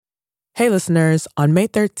Hey listeners, on May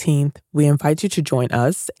 13th, we invite you to join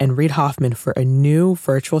us and Reid Hoffman for a new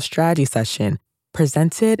virtual strategy session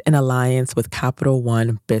presented in alliance with Capital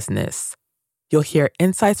One Business. You'll hear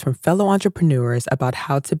insights from fellow entrepreneurs about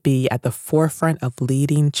how to be at the forefront of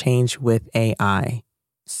leading change with AI.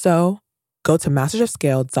 So, go to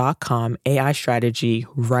mastersofscale.com AI strategy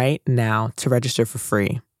right now to register for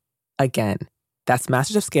free. Again, that's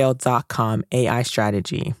mastersofscale.com AI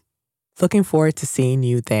strategy. Looking forward to seeing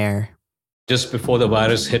you there. Just before the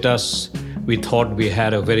virus hit us, we thought we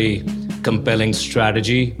had a very compelling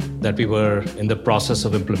strategy that we were in the process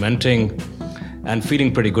of implementing and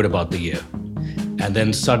feeling pretty good about the year. And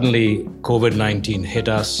then suddenly COVID-19 hit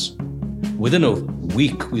us. Within a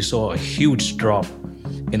week, we saw a huge drop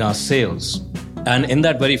in our sales. And in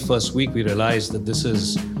that very first week, we realized that this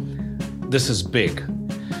is big.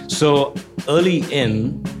 So early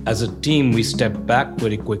in, as a team, we stepped back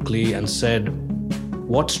very quickly and said,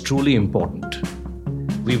 what's truly important?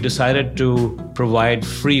 We've decided to provide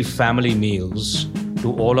free family meals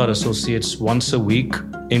to all our associates once a week,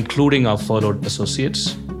 including our furloughed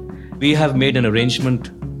associates. We have made an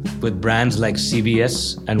arrangement with brands like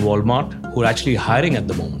CVS and Walmart, who are actually hiring at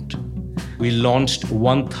the moment. We launched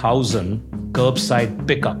 1,000 curbside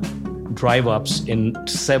pickup drive-ups in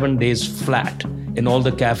 7 days flat in all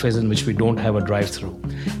the cafes in which we don't have a drive-through.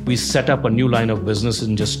 We set up a new line of business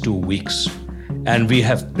in just 2 weeks. And we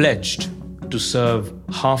have pledged to serve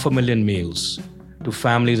 500,000 meals to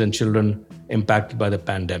families and children impacted by the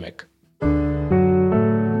pandemic.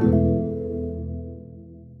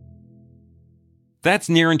 That's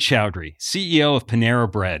Niren Chaudhary, CEO of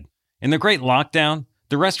Panera Bread. In the Great Lockdown,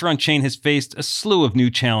 the restaurant chain has faced a slew of new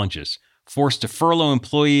challenges, forced to furlough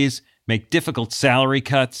employees, make difficult salary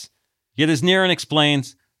cuts. Yet as Niren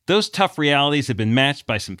explains, those tough realities have been matched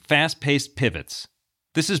by some fast-paced pivots.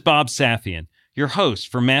 This is Bob Safian, your host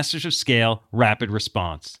for Masters of Scale Rapid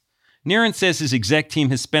Response. Niren says his exec team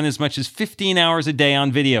has spent as much as 15 hours a day on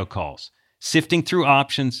video calls, sifting through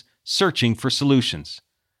options, searching for solutions.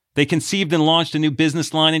 They conceived and launched a new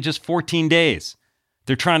business line in just 14 days.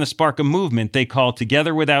 They're trying to spark a movement they call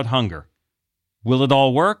Together Without Hunger. Will it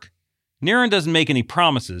all work? Niren doesn't make any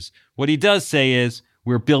promises. What he does say is,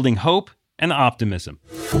 we're building hope and optimism.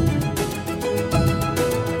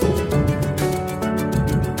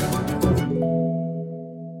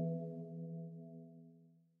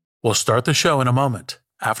 We'll start the show in a moment,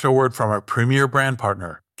 after a word from our premier brand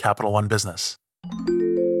partner, Capital One Business.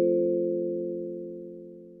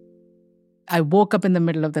 I woke up in the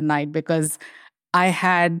middle of the night because I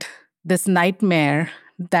had this nightmare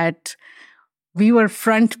that we were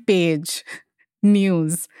front page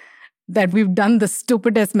news, that we've done the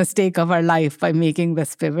stupidest mistake of our life by making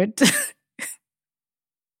this pivot.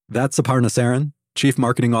 That's Aparna Saran, Chief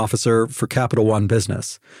Marketing Officer for Capital One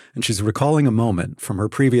Business, and she's recalling a moment from her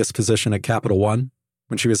previous position at Capital One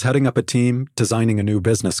when she was heading up a team designing a new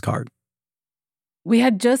business card. We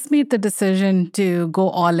had just made the decision to go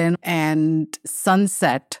all in and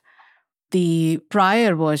sunset the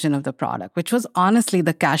prior version of the product, which was honestly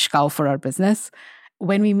the cash cow for our business.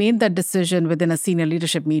 When we made that decision within a senior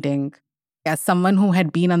leadership meeting, as someone who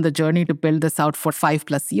had been on the journey to build this out for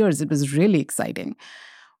 5+ years, it was really exciting.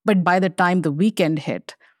 But by the time the weekend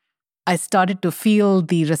hit, I started to feel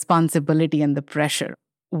the responsibility and the pressure.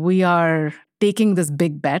 We are taking this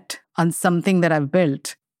big bet on something that I've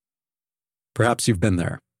built. Perhaps you've been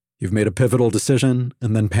there. You've made a pivotal decision,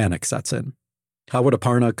 and then panic sets in. How would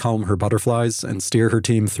Aparna calm her butterflies and steer her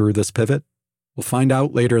team through this pivot? We'll find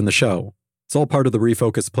out later in the show. It's all part of the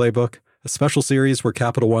Refocus Playbook, a special series where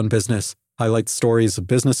Capital One Business highlights stories of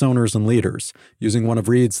business owners and leaders using one of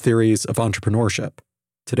Reid's theories of entrepreneurship.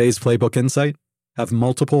 Today's Playbook Insight: have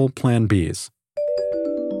multiple Plan Bs.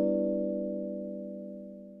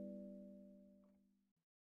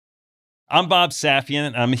 I'm Bob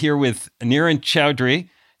Safian. I'm here with Niren Chaudhary,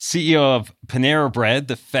 CEO of Panera Bread,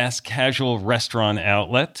 the fast casual restaurant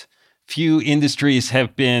outlet. Few industries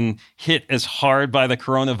have been hit as hard by the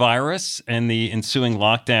coronavirus and the ensuing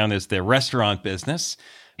lockdown as the restaurant business.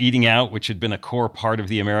 Eating out, which had been a core part of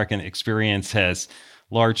the American experience, has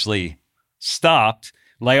largely stopped.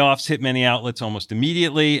 Layoffs hit many outlets almost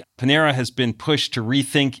immediately. Panera has been pushed to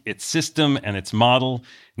rethink its system and its model,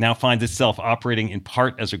 now finds itself operating in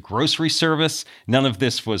part as a grocery service. None of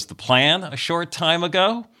this was the plan a short time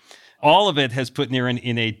ago. All of it has put Niren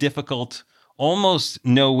in a difficult, almost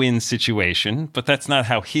no-win situation, but that's not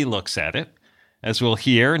how he looks at it. As we'll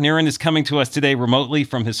hear, Niren is coming to us today remotely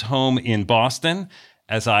from his home in Boston,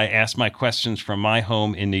 as I ask my questions from my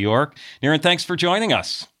home in New York. Niren, thanks for joining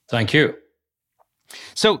us. Thank you.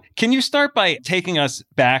 So can you start by taking us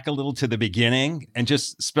back a little to the beginning and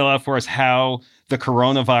just spell out for us how the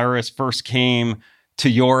coronavirus first came to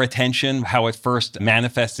your attention, how it first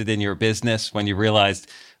manifested in your business when you realized,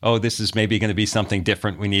 oh, this is maybe going to be something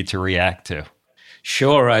different we need to react to?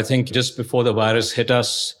 Sure. I think just before the virus hit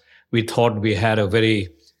us, we thought we had a very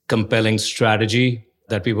compelling strategy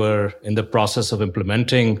that we were in the process of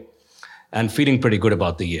implementing and feeling pretty good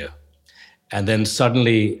about the year. And then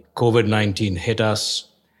suddenly COVID-19 hit us.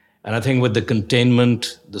 And I think with the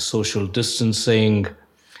containment, the social distancing,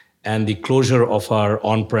 and the closure of our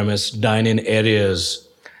on-premise dine-in areas,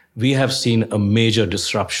 we have seen a major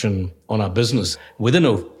disruption on our business.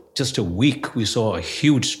 Within just a week, we saw a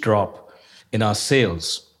huge drop in our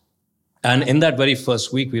sales. And in that very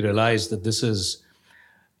first week, we realized that this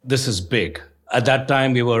is big. At that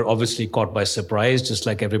time, we were obviously caught by surprise, just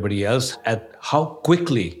like everybody else, at how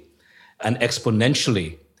quickly and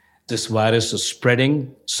exponentially this virus is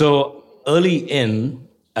spreading. So early in,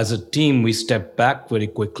 as a team, we stepped back very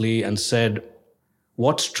quickly and said,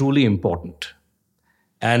 what's truly important?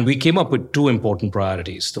 And we came up with two important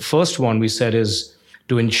priorities. The first one we said is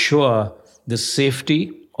to ensure the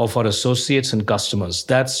safety of our associates and customers.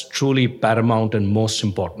 That's truly paramount and most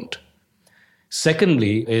important.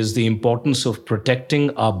 Secondly is the importance of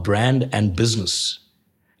protecting our brand and business.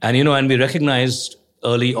 And we recognized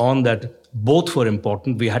early on that both were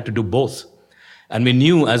important. We had to do both. And we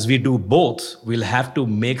knew as we do both, we'll have to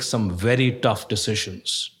make some very tough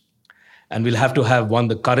decisions. And we'll have to have, one,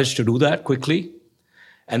 the courage to do that quickly.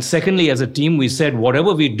 And secondly, as a team, we said,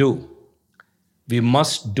 whatever we do, we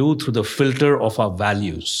must do through the filter of our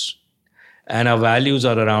values. And our values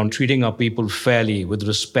are around treating our people fairly, with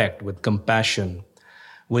respect, with compassion,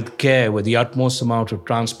 with care, with the utmost amount of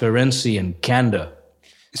transparency and candor.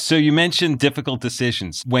 So you mentioned difficult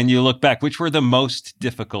decisions. When you look back, which were the most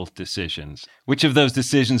difficult decisions? Which of those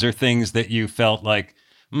decisions are things that you felt like,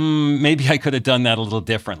 maybe I could have done that a little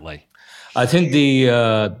differently? I think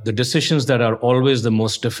the decisions that are always the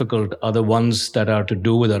most difficult are the ones that are to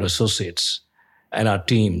do with our associates and our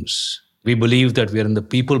teams. We believe that we are in the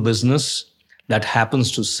people business that happens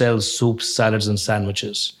to sell soups, salads, and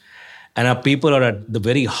sandwiches. And our people are at the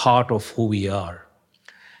very heart of who we are.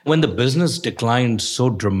 When the business declined so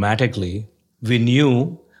dramatically, we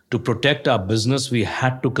knew to protect our business, we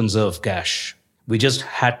had to conserve cash. We just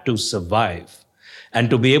had to survive. And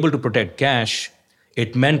to be able to protect cash,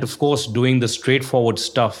 it meant, of course, doing the straightforward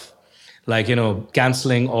stuff, like,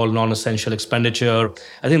 canceling all non-essential expenditure.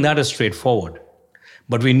 I think that is straightforward.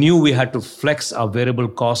 But we knew we had to flex our variable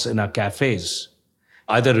costs in our cafes,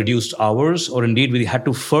 either reduced hours or indeed we had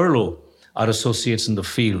to furlough our associates in the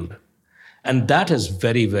field. And that is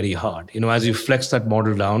very, very hard, as you flex that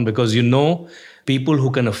model down, because people who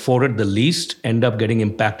can afford it the least end up getting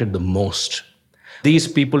impacted the most. These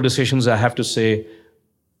people decisions, I have to say,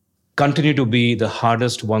 continue to be the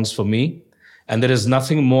hardest ones for me. And there is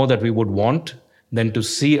nothing more that we would want than to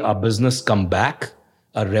see our business come back,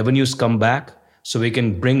 our revenues come back, so we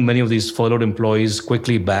can bring many of these furloughed employees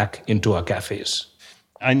quickly back into our cafes.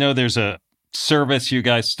 I know there's a service you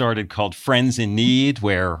guys started called Friends in Need,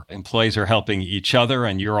 where employees are helping each other,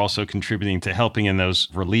 and you're also contributing to helping in those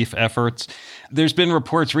relief efforts. There's been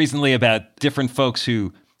reports recently about different folks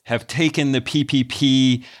who have taken the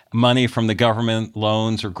PPP money from the government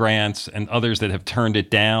loans or grants and others that have turned it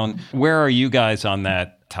down. Where are you guys on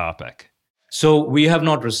that topic? So we have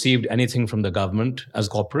not received anything from the government as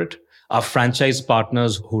corporate. Our franchise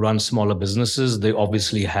partners who run smaller businesses, they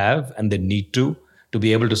obviously have, and they need to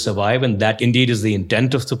be able to survive. And that indeed is the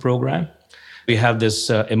intent of the program. We have this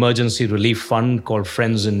emergency relief fund called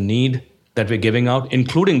Friends in Need that we're giving out,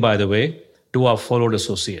 including, by the way, to our furloughed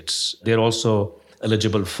associates. They're also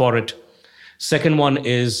eligible for it. Second one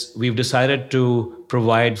is we've decided to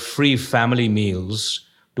provide free family meals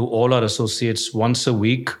to all our associates once a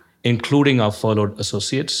week, including our furloughed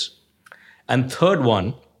associates. And third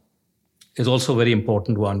one is also a very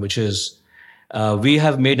important one, which is we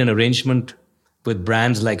have made an arrangement with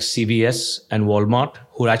brands like CVS and Walmart,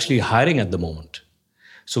 who are actually hiring at the moment.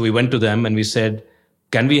 So we went to them and we said,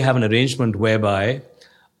 can we have an arrangement whereby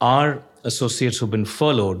our associates who've been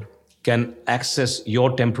furloughed can access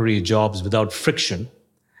your temporary jobs without friction,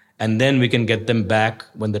 and then we can get them back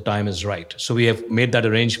when the time is right. So we have made that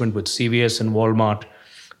arrangement with CVS and Walmart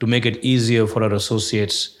to make it easier for our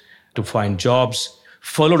associates to find jobs.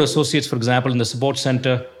 Furloughed associates, for example, in the support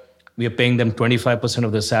center, we are paying them 25%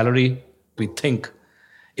 of their salary. We think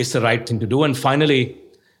it's the right thing to do. And finally,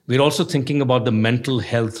 we're also thinking about the mental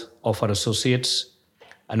health of our associates.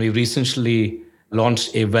 And we recently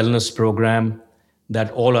launched a wellness program that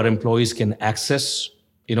all our employees can access,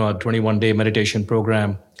 a 21-day meditation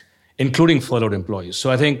program, including furloughed employees.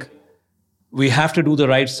 So I think we have to do the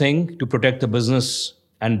right thing to protect the business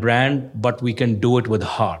and brand, but we can do it with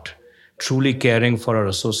heart, truly caring for our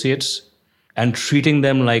associates and treating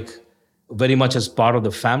them like very much as part of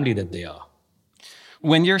the family that they are.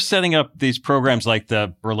 When you're setting up these programs like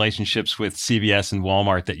the relationships with CVS and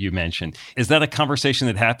Walmart that you mentioned, is that a conversation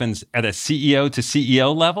that happens at a CEO to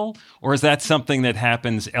CEO level, or is that something that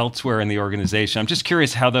happens elsewhere in the organization? I'm just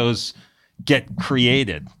curious how those get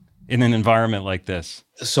created in an environment like this.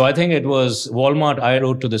 So I think it was Walmart. I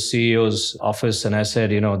wrote to the CEO's office and I said,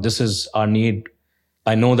 this is our need.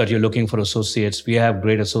 I know that you're looking for associates. We have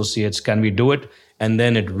great associates. Can we do it? And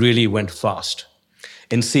then it really went fast.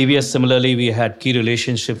 In CVS, similarly, we had key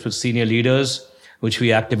relationships with senior leaders, which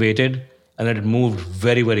we activated, and it moved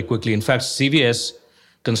very, very quickly. In fact, CVS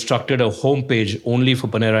constructed a homepage only for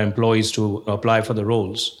Panera employees to apply for the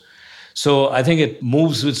roles. So I think it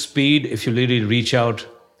moves with speed if you really reach out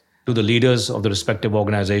to the leaders of the respective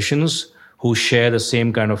organizations who share the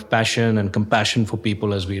same kind of passion and compassion for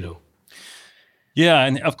people as we do. Yeah,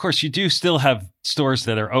 and of course, you do still have stores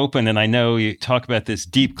that are open, and I know you talk about this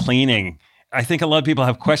deep cleaning. I think a lot of people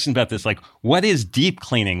have questions about this, like, what is deep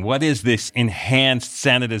cleaning? What is this enhanced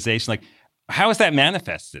sanitization? Like, how is that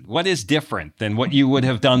manifested? What is different than what you would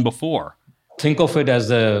have done before? Think of it as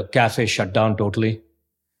the cafe shut down totally,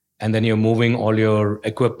 and then you're moving all your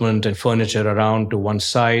equipment and furniture around to one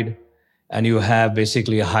side, and you have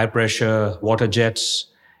basically high-pressure water jets,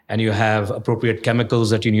 and you have appropriate chemicals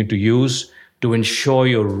that you need to use to ensure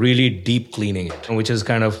you're really deep cleaning it, which is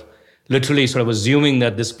kind of literally sort of assuming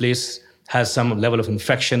that this place has some level of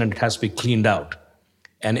infection and it has to be cleaned out,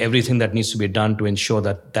 and everything that needs to be done to ensure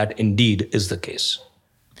that that indeed is the case.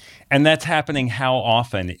 And that's happening how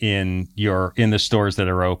often in the stores that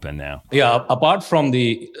are open now? Yeah, apart from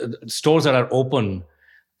the stores that are open,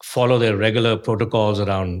 follow their regular protocols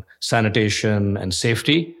around sanitation and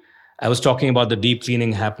safety. I was talking about the deep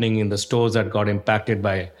cleaning happening in the stores that got impacted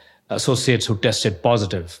by associates who tested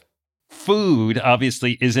positive. Food,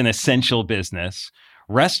 obviously, is an essential business.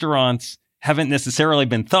 Restaurants haven't necessarily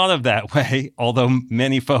been thought of that way, although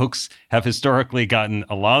many folks have historically gotten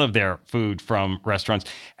a lot of their food from restaurants.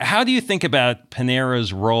 How do you think about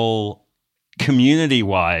Panera's role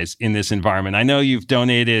community-wise in this environment? I know you've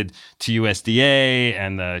donated to USDA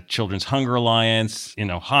and the Children's Hunger Alliance in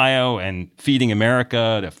Ohio and Feeding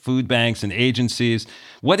America to food banks and agencies.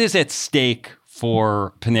 What is at stake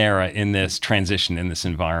for Panera in this transition, in this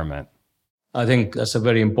environment? I think that's a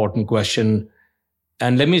very important question.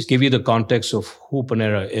 And let me give you the context of who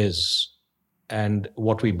Panera is and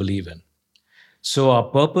what we believe in. So our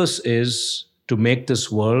purpose is to make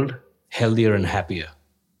this world healthier and happier.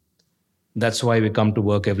 That's why we come to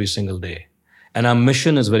work every single day. And our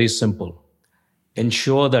mission is very simple.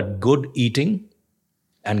 Ensure that good eating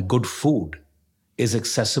and good food is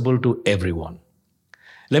accessible to everyone.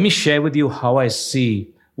 Let me share with you how I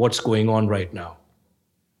see what's going on right now.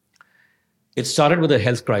 It started with a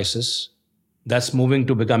health crisis that's moving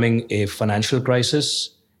to becoming a financial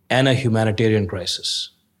crisis and a humanitarian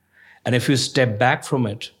crisis. And if you step back from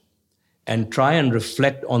it and try and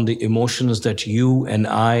reflect on the emotions that you and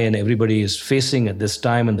I and everybody is facing at this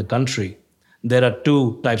time in the country, there are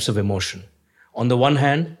two types of emotion. On the one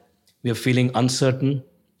hand, we are feeling uncertain,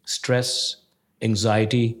 stress,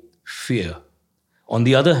 anxiety, fear. On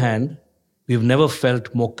the other hand, we've never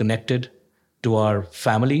felt more connected to our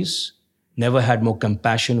families, never had more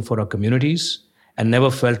compassion for our communities, and never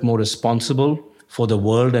felt more responsible for the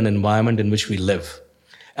world and environment in which we live.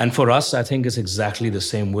 And for us, I think it's exactly the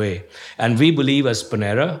same way. And we believe as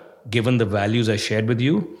Panera, given the values I shared with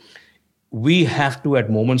you, we have to, at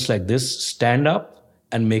moments like this, stand up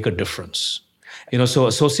and make a difference. So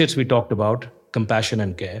associates we talked about, compassion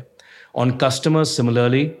and care. On customers,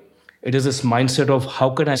 similarly, it is this mindset of how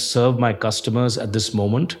can I serve my customers at this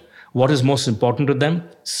moment? What is most important to them?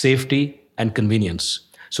 Safety and convenience.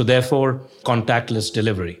 So therefore, contactless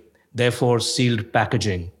delivery. Therefore, sealed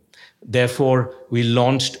packaging. Therefore, we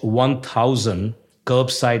launched 1,000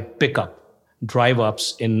 curbside pickup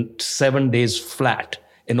drive-ups in 7 days flat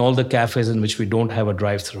in all the cafes in which we don't have a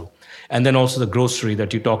drive-through. And then also the grocery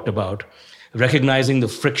that you talked about, recognizing the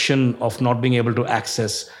friction of not being able to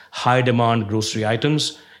access high-demand grocery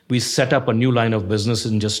items, we set up a new line of business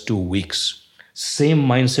in just 2 weeks. Same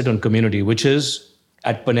mindset on community, which is,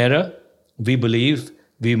 at Panera, we believe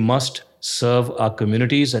we must serve our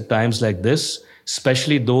communities at times like this,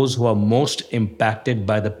 especially those who are most impacted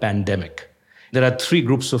by the pandemic. There are 3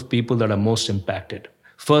 groups of people that are most impacted.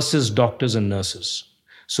 First is doctors and nurses.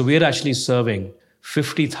 So we are actually serving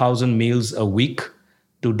 50,000 meals a week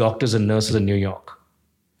to doctors and nurses in New York.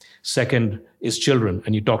 Second is children,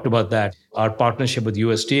 and you talked about that. Our partnership with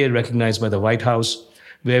USDA, recognized by the White House,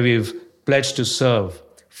 where we've pledged to serve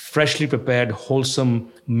freshly prepared,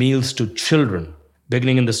 wholesome meals to children,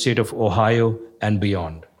 beginning in the state of Ohio and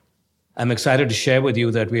beyond. I'm excited to share with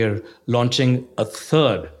you that we are launching a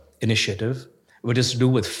third initiative, which is to do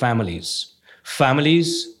with families.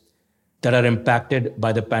 Families that are impacted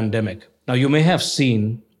by the pandemic. Now, you may have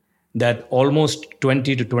seen that almost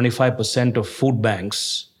 20 to 25% of food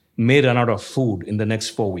banks may run out of food in the next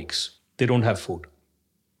 4 weeks. They don't have food.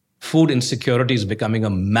 Food insecurity is becoming a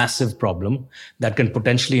massive problem that can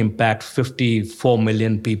potentially impact 54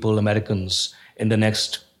 million people, Americans, in the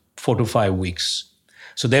next 4 to 5 weeks.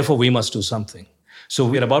 So therefore, we must do something. So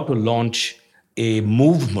we're about to launch a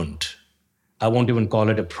movement. I won't even call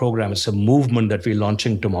it a program. It's a movement that we're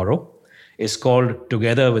launching tomorrow. It's called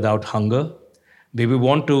Together Without Hunger. We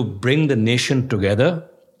want to bring the nation together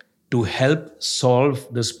to help solve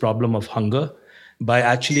this problem of hunger by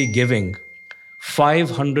actually giving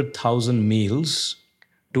 500,000 meals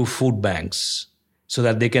to food banks so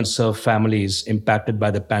that they can serve families impacted by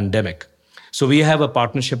the pandemic. So we have a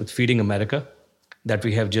partnership with Feeding America that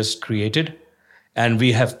we have just created, and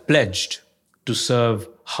we have pledged to serve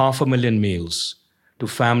 500,000 meals to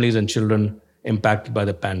families and children impacted by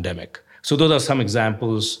the pandemic. So those are some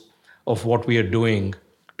examples of what we are doing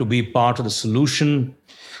to be part of the solution.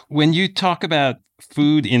 When you talk about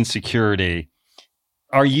food insecurity,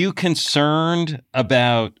 are you concerned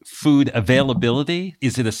about food availability?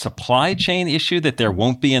 Is it a supply chain issue that there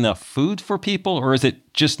won't be enough food for people, or is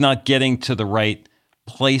it just not getting to the right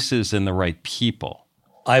places and the right people?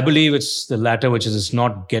 I believe it's the latter, which is it's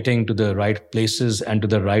not getting to the right places and to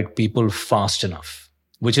the right people fast enough,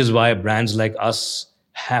 which is why brands like us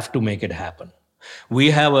have to make it happen.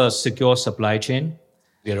 We have a secure supply chain.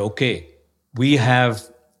 We are okay. We have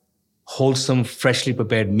wholesome, freshly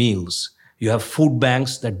prepared meals. You have food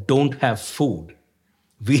banks that don't have food.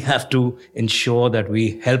 We have to ensure that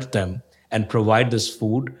we help them and provide this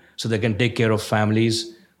food so they can take care of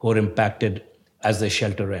families who are impacted as they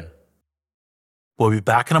shelter in. We'll be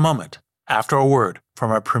back in a moment after a word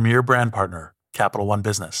from our premier brand partner, Capital One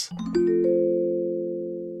Business.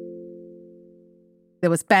 There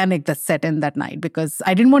was panic that set in that night because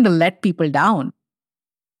I didn't want to let people down.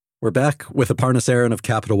 We're back with Aparna Saran of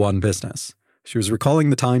Capital One Business. She was recalling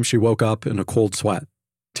the time she woke up in a cold sweat,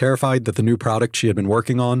 terrified that the new product she had been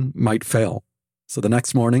working on might fail. So the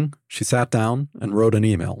next morning, she sat down and wrote an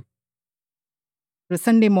email. It was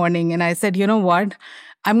Sunday morning, and I said, you know what?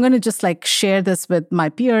 I'm going to just share this with my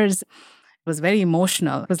peers. It was very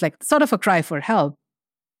emotional. It was sort of a cry for help.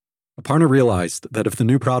 Aparna realized that if the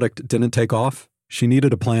new product didn't take off, she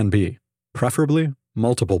needed a plan B, preferably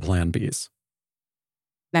multiple plan Bs.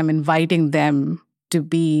 I'm inviting them to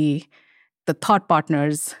be the thought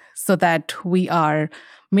partners so that we are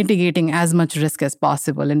mitigating as much risk as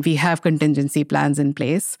possible, and we have contingency plans in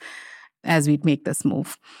place as we make this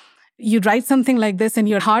move. You write something like this and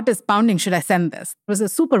your heart is pounding, should I send this? It was a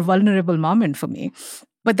super vulnerable moment for me.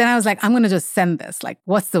 But then I was I'm going to just send this.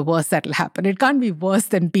 What's the worst that'll happen? It can't be worse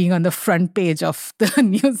than being on the front page of the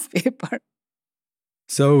newspaper.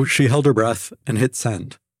 So she held her breath and hit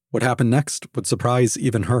send. What happened next would surprise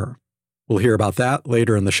even her. We'll hear about that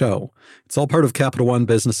later in the show. It's all part of Capital One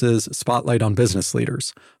Business's Spotlight on Business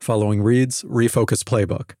Leaders, following Reed's Refocus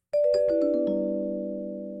Playbook.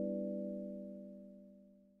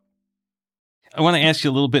 I want to ask you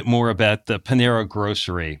a little bit more about the Panera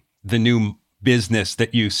Grocery, the new business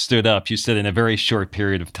that you stood up, you said, in a very short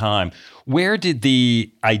period of time. Where did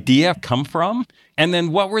the idea come from? And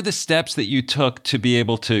then what were the steps that you took to be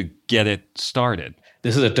able to get it started?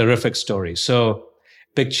 This is a terrific story. So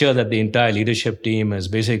picture that the entire leadership team is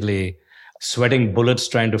basically sweating bullets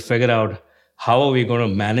trying to figure out how are we going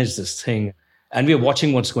to manage this thing. And we're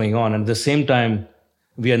watching what's going on. And at the same time,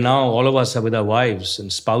 we are now, all of us are with our wives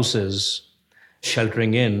and spouses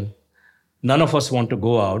sheltering in. None of us want to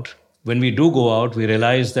go out. When we do go out, we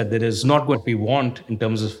realize that there is not what we want in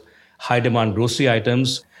terms of high demand grocery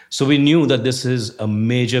items. So we knew that this is a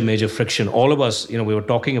major, major friction. All of us, we were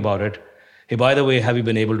talking about it. Hey, by the way, have you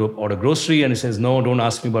been able to order grocery? And he says, no, don't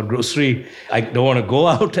ask me about grocery. I don't want to go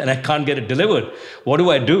out and I can't get it delivered. What do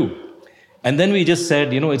I do? And then we just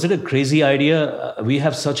said, is it a crazy idea? We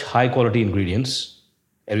have such high quality ingredients.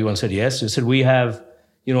 Everyone said yes. We said, we have,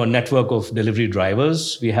 a network of delivery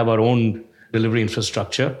drivers. We have our own delivery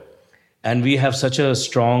infrastructure. And we have such a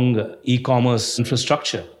strong e-commerce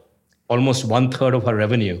infrastructure. Almost 1/3 of our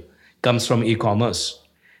revenue comes from e-commerce.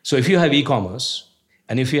 So if you have e-commerce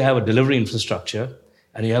and if you have a delivery infrastructure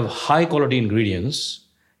and you have high quality ingredients,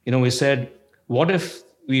 we said, what if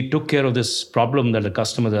we took care of this problem that the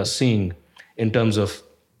customers are seeing in terms of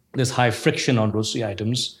this high friction on grocery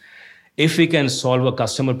items. If we can solve a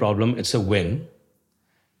customer problem, it's a win.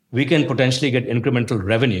 We can potentially get incremental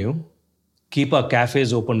revenue, keep our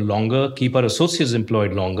cafes open longer, keep our associates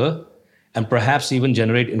employed longer, and perhaps even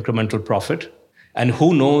generate incremental profit. And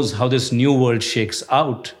who knows how this new world shakes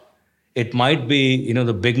out. It might be,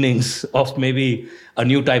 the beginnings of maybe a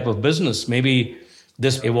new type of business. Maybe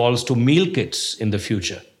this evolves to meal kits in the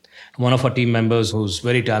future. One of our team members who's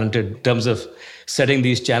very talented in terms of setting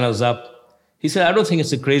these channels up, he said, I don't think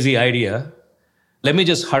it's a crazy idea. Let me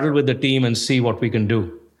just huddle with the team and see what we can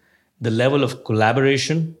do. The level of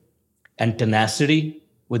collaboration and tenacity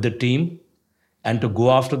with the team and to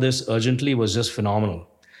go after this urgently was just phenomenal.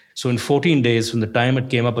 So in 14 days from the time it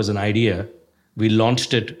came up as an idea, we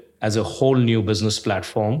launched it as a whole new business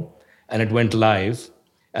platform and it went live.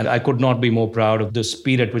 And I could not be more proud of the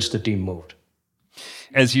speed at which the team moved.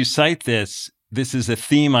 As you cite this is a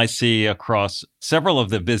theme I see across several of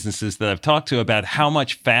the businesses that I've talked to about how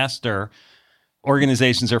much faster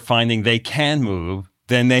organizations are finding they can move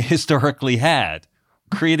than they historically had,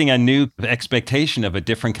 creating a new expectation of a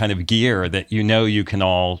different kind of gear that you can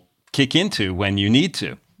all kick into when you need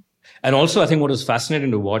to. And also, I think what was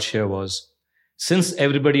fascinating to watch here was, since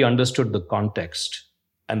everybody understood the context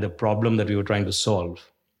and the problem that we were trying to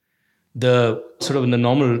solve, the sort of in the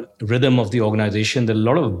normal rhythm of the organization, there are a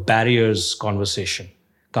lot of barriers conversation.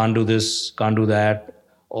 Can't do this, can't do that,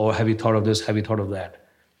 or have you thought of this, have you thought of that?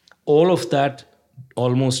 All of that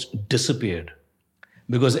almost disappeared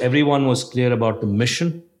because everyone was clear about the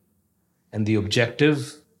mission and the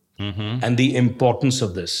objective and the importance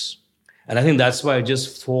of this. And I think that's why it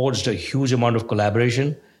just forged a huge amount of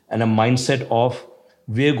collaboration and a mindset of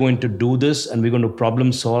we're going to do this and we're going to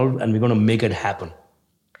problem solve and we're going to make it happen.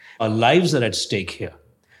 Our lives are at stake here.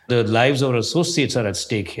 The lives of our associates are at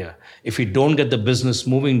stake here. If we don't get the business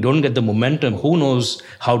moving, don't get the momentum, who knows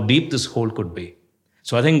how deep this hole could be.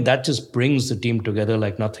 So I think that just brings the team together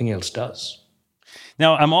like nothing else does.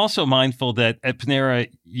 Now, I'm also mindful that at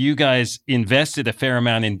Panera, you guys invested a fair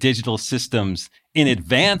amount in digital systems in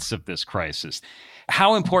advance of this crisis.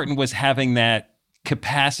 How important was having that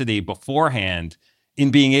capacity beforehand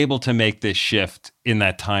in being able to make this shift in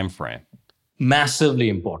that time frame? Massively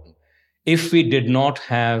important. If we did not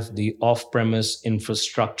have the off-premise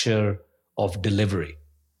infrastructure of delivery,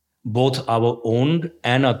 both our owned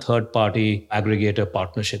and our third-party aggregator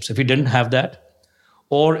partnerships, if we didn't have that,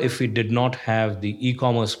 or if we did not have the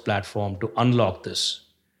e-commerce platform to unlock this,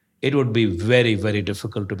 it would be very, very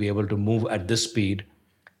difficult to be able to move at this speed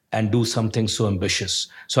and do something so ambitious.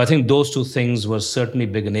 So I think those two things were certainly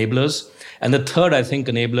big enablers. And the third, I think,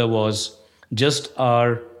 enabler was just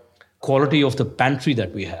our quality of the pantry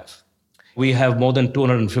that we have. We have more than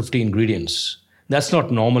 250 ingredients. That's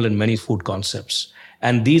not normal in many food concepts.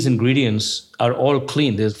 And these ingredients are all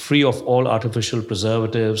clean. They're free of all artificial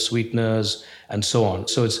preservatives, sweeteners, and so on.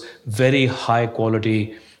 So it's very high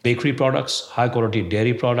quality bakery products, high quality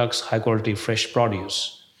dairy products, high quality fresh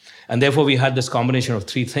produce. And therefore we had this combination of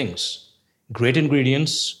three things: great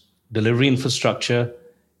ingredients, delivery infrastructure,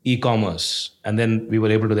 e-commerce. And then we were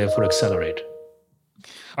able to therefore accelerate.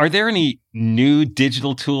 Are there any new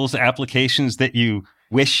digital tools, applications that you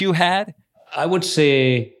wish you had? I would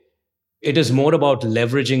say it is more about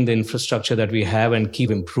leveraging the infrastructure that we have and keep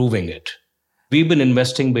improving it. We've been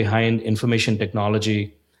investing behind information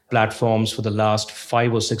technology platforms for the last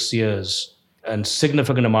 5 or 6 years, and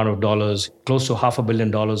significant amount of dollars, close to $500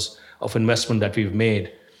 million of investment that we've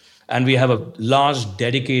made. And we have a large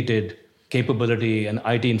dedicated capability and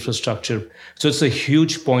IT infrastructure. So it's a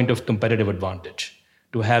huge point of competitive advantage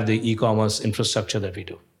to have the e-commerce infrastructure that we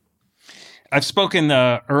do. I've spoken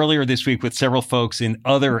earlier this week with several folks in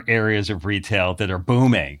other areas of retail that are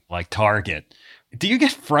booming, like Target. Do you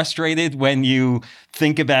get frustrated when you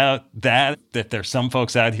think about that there's some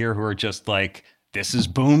folks out here who are just like, this is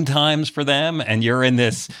boom times for them, and you're in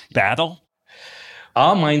this battle?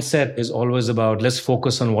 Our mindset is always about, let's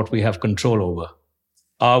focus on what we have control over,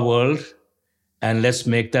 our world, and let's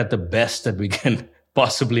make that the best that we can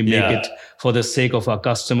possibly make it for the sake of our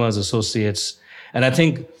customers, associates. And I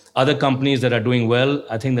think other companies that are doing well,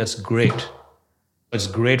 I think that's great. It's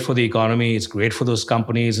great for the economy. It's great for those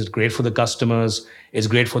companies. It's great for the customers. It's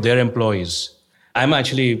great for their employees. I'm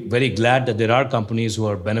actually very glad that there are companies who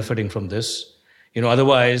are benefiting from this.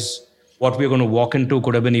 Otherwise, what we're going to walk into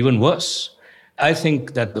could have been even worse. I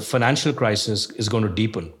think that the financial crisis is going to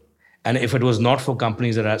deepen. And if it was not for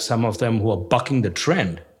companies that are some of them who are bucking the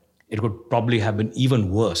trend, it would probably have been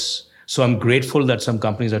even worse. So I'm grateful that some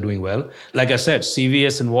companies are doing well. Like I said,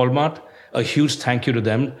 CVS and Walmart, a huge thank you to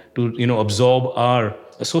them to absorb our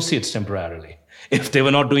associates temporarily. If they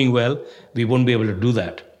were not doing well, we wouldn't be able to do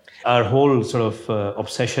that. Our whole sort of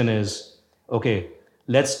obsession is, okay,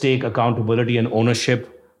 let's take accountability and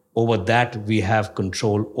ownership over that we have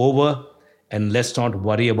control over, and let's not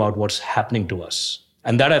worry about what's happening to us.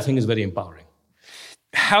 And that, I think, is very empowering.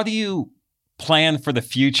 How do you plan for the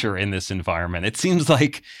future in this environment? It seems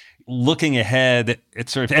like looking ahead,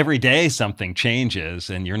 it's sort of every day something changes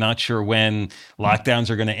and you're not sure when lockdowns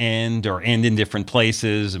are going to end or end in different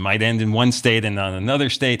places. It might end in one state and not another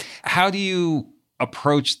state. How do you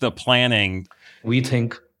approach the planning? We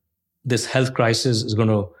think this health crisis is going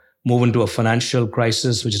to move into a financial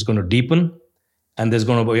crisis, which is going to deepen. And there's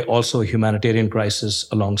going to be also a humanitarian crisis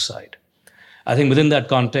alongside. I think within that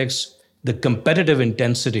context, the competitive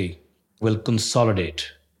intensity will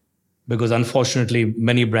consolidate because unfortunately,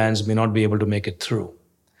 many brands may not be able to make it through.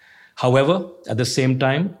 However, at the same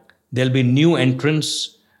time, there'll be new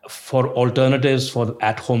entrants for alternatives for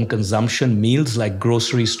at-home consumption meals like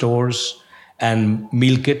grocery stores and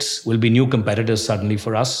meal kits will be new competitors suddenly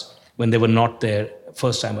for us when they were not there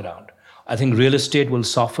first time around. I think real estate will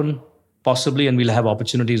soften possibly, and we'll have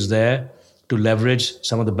opportunities there to leverage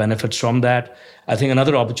some of the benefits from that. I think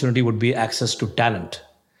another opportunity would be access to talent.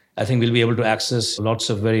 I think we'll be able to access lots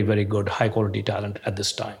of very, very good, high-quality talent at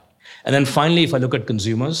this time. And then finally, if I look at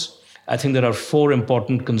consumers, I think there are 4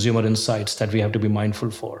 important consumer insights that we have to be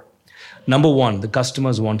mindful for. Number 1, the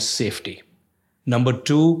customers want safety. Number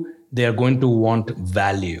 2, they are going to want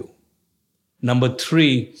value. Number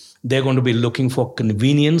 3, they're going to be looking for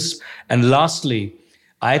convenience. And lastly,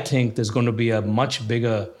 I think there's going to be a much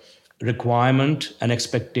bigger requirement and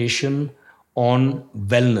expectation on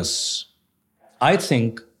wellness. I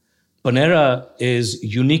think Panera is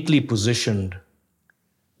uniquely positioned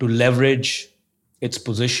to leverage its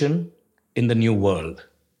position in the new world.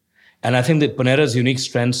 And I think that Panera's unique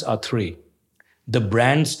strengths are 3. The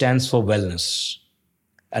brand stands for wellness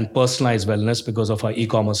and personalized wellness because of our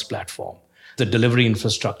e-commerce platform, the delivery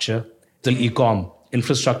infrastructure, the e-com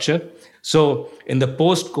infrastructure. So in the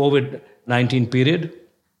post-COVID-19 period,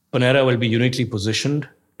 Panera will be uniquely positioned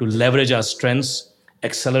to leverage our strengths,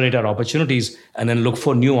 accelerate our opportunities, and then look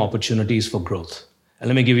for new opportunities for growth. And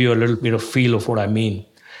let me give you a little bit of feel of what I mean.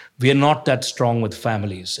 We are not that strong with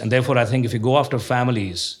families. And therefore, I think if you go after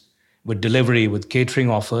families with delivery, with catering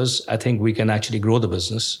offers, I think we can actually grow the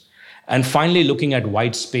business. And finally, looking at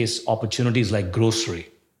white space opportunities like grocery.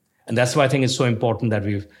 And that's why I think it's so important that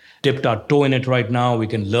we've dipped our toe in it right now. We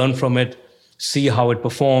can learn from it, see how it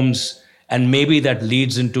performs, and maybe that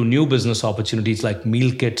leads into new business opportunities like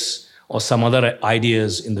meal kits or some other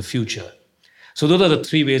ideas in the future. So those are the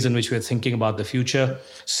 3 ways in which we're thinking about the future: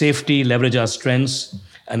 safety, leverage our strengths,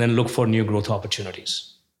 and then look for new growth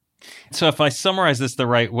opportunities. So if I summarize this the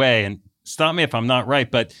right way, and stop me if I'm not right,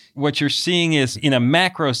 but what you're seeing is, in a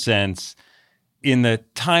macro sense, in the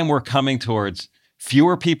time we're coming towards,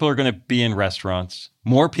 fewer people are going to be in restaurants.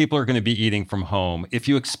 More people are going to be eating from home. If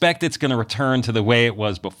you expect it's going to return to the way it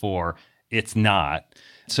was before, it's not.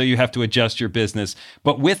 So you have to adjust your business.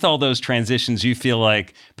 But with all those transitions, you feel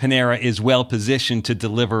like Panera is well positioned to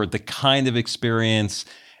deliver the kind of experience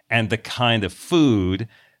and the kind of food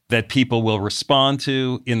that people will respond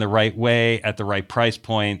to in the right way at the right price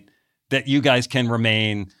point, that you guys can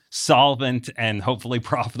remain solvent and hopefully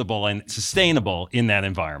profitable and sustainable in that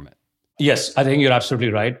environment. Yes, I think you're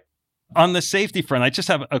absolutely right. On the safety front, I just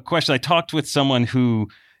have a question. I talked with someone who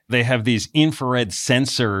they have these infrared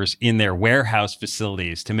sensors in their warehouse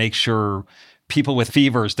facilities to make sure people with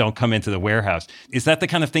fevers don't come into the warehouse. Is that the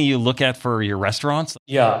kind of thing you look at for your restaurants?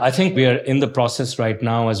 Yeah, I think we are in the process right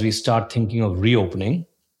now as we start thinking of reopening.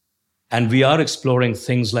 And we are exploring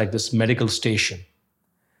things like this medical station,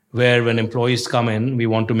 where when employees come in, we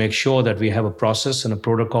want to make sure that we have a process and a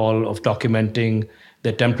protocol of documenting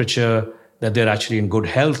their temperature, that they're actually in good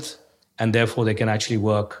health, and therefore they can actually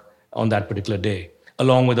work on that particular day,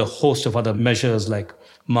 along with a host of other measures like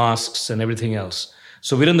masks and everything else.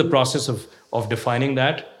 So we're in the process of defining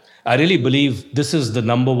that. I really believe this is the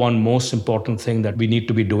number one most important thing that we need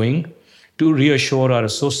to be doing to reassure our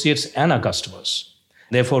associates and our customers.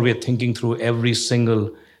 Therefore, we're thinking through every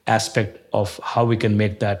single aspect of how we can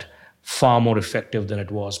make that far more effective than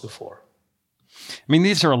it was before. I mean,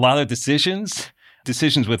 these are a lot of decisions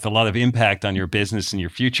with a lot of impact on your business and your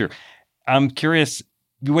future. I'm curious,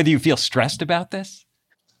 whether you feel stressed about this?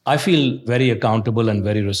 I feel very accountable and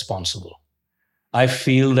very responsible. I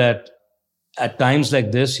feel that at times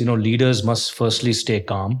like this, leaders must firstly stay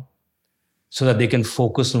calm so that they can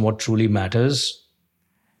focus on what truly matters.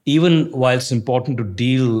 Even while it's important to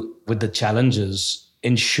deal with the challenges,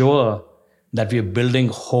 ensure that we are building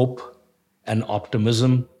hope and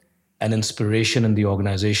optimism and inspiration in the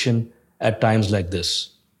organization at times like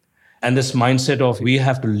this. And this mindset of we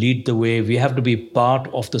have to lead the way, we have to be part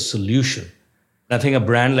of the solution. And I think a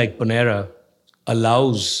brand like Panera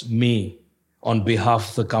allows me, on behalf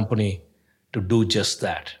of the company, to do just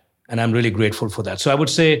that. And I'm really grateful for that. So I would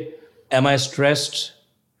say, am I stressed?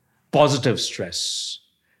 Positive stress.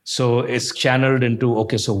 So it's channeled into,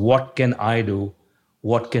 okay, so what can I do?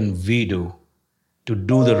 What can we do to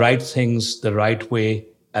do the right things the right way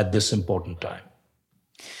at this important time?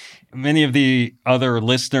 Many of the other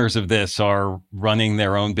listeners of this are running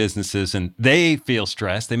their own businesses and they feel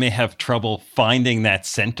stressed. They may have trouble finding that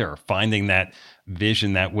center, finding that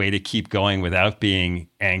vision, that way to keep going without being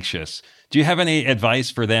anxious. Do you have any advice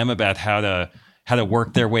for them about how to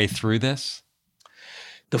work their way through this?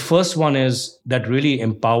 The first one is that really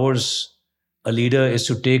empowers a leader is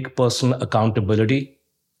to take personal accountability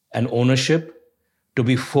and ownership, to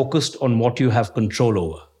be focused on what you have control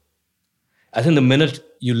over. I think the minute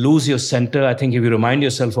you lose your center, I think if you remind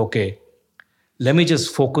yourself, okay, let me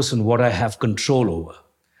just focus on what I have control over,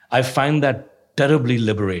 I find that terribly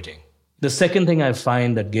liberating. The second thing I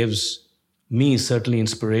find that gives me certainly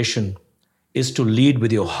inspiration is to lead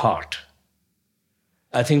with your heart.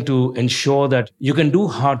 I think to ensure that you can do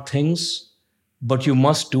hard things, but you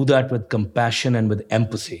must do that with compassion and with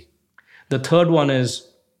empathy. The third one is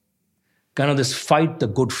kind of this fight the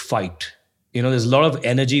good fight. There's a lot of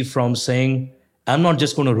energy from saying, I'm not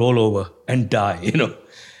just going to roll over and die.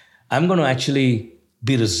 I'm going to actually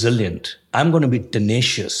be resilient. I'm going to be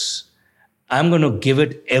tenacious. I'm going to give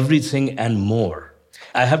it everything and more.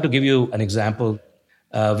 I have to give you an example.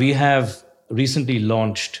 We have recently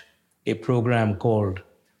launched a program called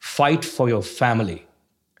Fight for Your Family,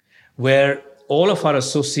 where all of our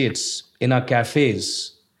associates in our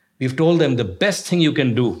cafes, we've told them the best thing you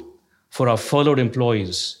can do for our furloughed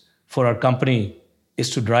employees, for our company, is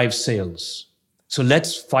to drive sales. So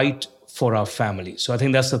let's fight for our family. So I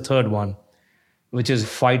think that's the third one, which is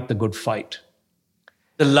fight the good fight.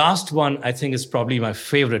 The last one, I think, is probably my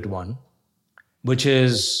favorite one, which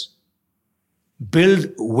is build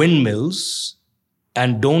windmills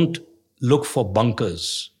and don't look for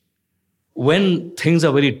bunkers. When things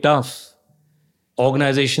are very tough,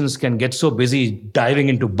 organizations can get so busy diving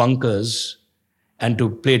into bunkers and to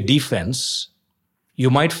play defense,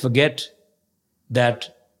 you might forget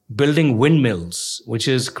that building windmills, which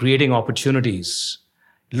is creating opportunities,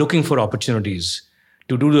 looking for opportunities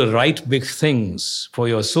to do the right big things for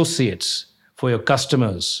your associates, for your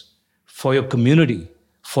customers, for your community,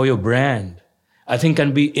 for your brand, I think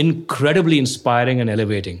can be incredibly inspiring and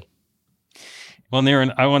elevating. Well,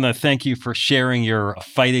 Niren, I want to thank you for sharing your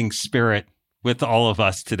fighting spirit with all of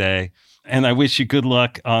us today. And I wish you good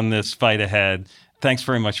luck on this fight ahead. Thanks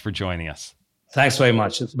very much for joining us. Thanks very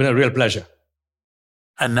much. It's been a real pleasure.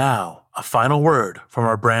 And now, a final word from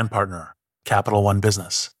our brand partner, Capital One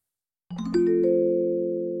Business.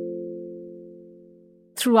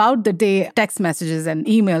 Throughout the day, text messages and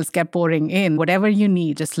emails kept pouring in. Whatever you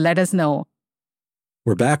need, just let us know.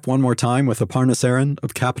 We're back one more time with Aparna Saran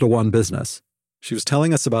of Capital One Business. She was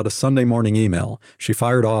telling us about a Sunday morning email she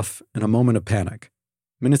fired off in a moment of panic.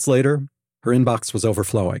 Minutes later, her inbox was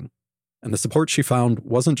overflowing. And the support she found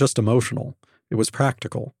wasn't just emotional, it was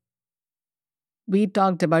practical. We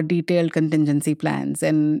talked about detailed contingency plans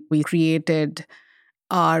and we created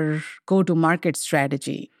our go-to-market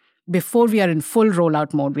strategy. Before we are in full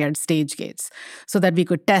rollout mode, we had stage gates so that we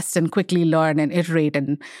could test and quickly learn and iterate.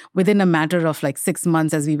 And within a matter of 6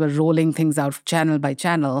 months, as we were rolling things out channel by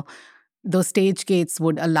channel, those stage gates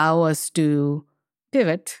would allow us to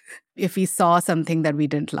pivot if we saw something that we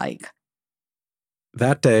didn't like.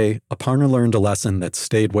 That day, Aparna learned a lesson that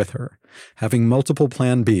stayed with her. Having multiple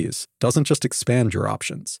plan Bs doesn't just expand your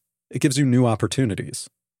options, it gives you new opportunities.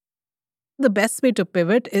 The best way to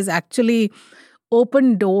pivot is actually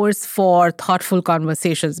open doors for thoughtful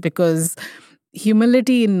conversations, because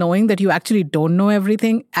humility in knowing that you actually don't know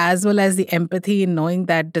everything, as well as the empathy in knowing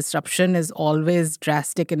that disruption is always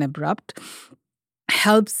drastic and abrupt,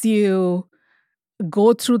 helps you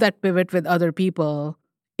go through that pivot with other people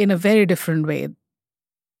in a very different way.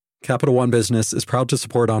 Capital One Business is proud to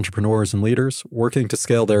support entrepreneurs and leaders working to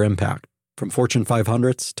scale their impact, from Fortune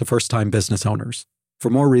 500s to first-time business owners.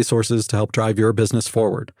 For more resources to help drive your business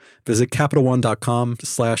forward, visit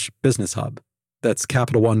CapitalOne.com/BusinessHub. That's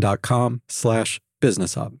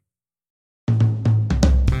CapitalOne.com/BusinessHub.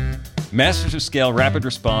 Masters of Scale Rapid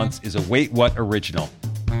Response is a Wait What original.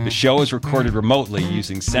 The show is recorded remotely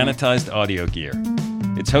using sanitized audio gear.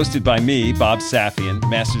 It's hosted by me, Bob Safian,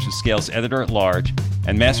 Masters of Scale's editor-at-large,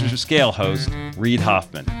 and Masters of Scale host, Reid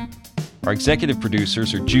Hoffman. Our executive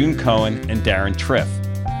producers are June Cohen and Darren Triff.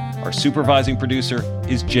 Our supervising producer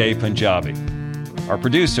is Jay Punjabi. Our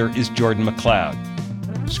producer is Jordan McLeod.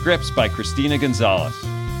 Scripts by Christina Gonzalez.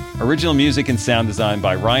 Original music and sound design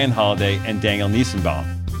by Ryan Holiday and Daniel Niesenbaum.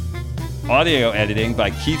 Audio editing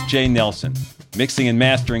by Keith J. Nelson. Mixing and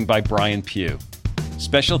mastering by Brian Pugh.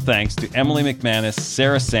 Special thanks to Emily McManus,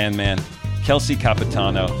 Sarah Sandman, Kelsey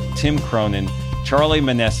Capitano, Tim Cronin, Charlie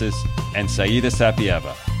Manessis, and Saida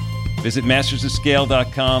Sapieva. Visit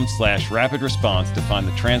mastersofscale.com/rapid response to find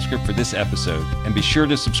the transcript for this episode, and be sure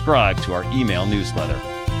to subscribe to our email newsletter.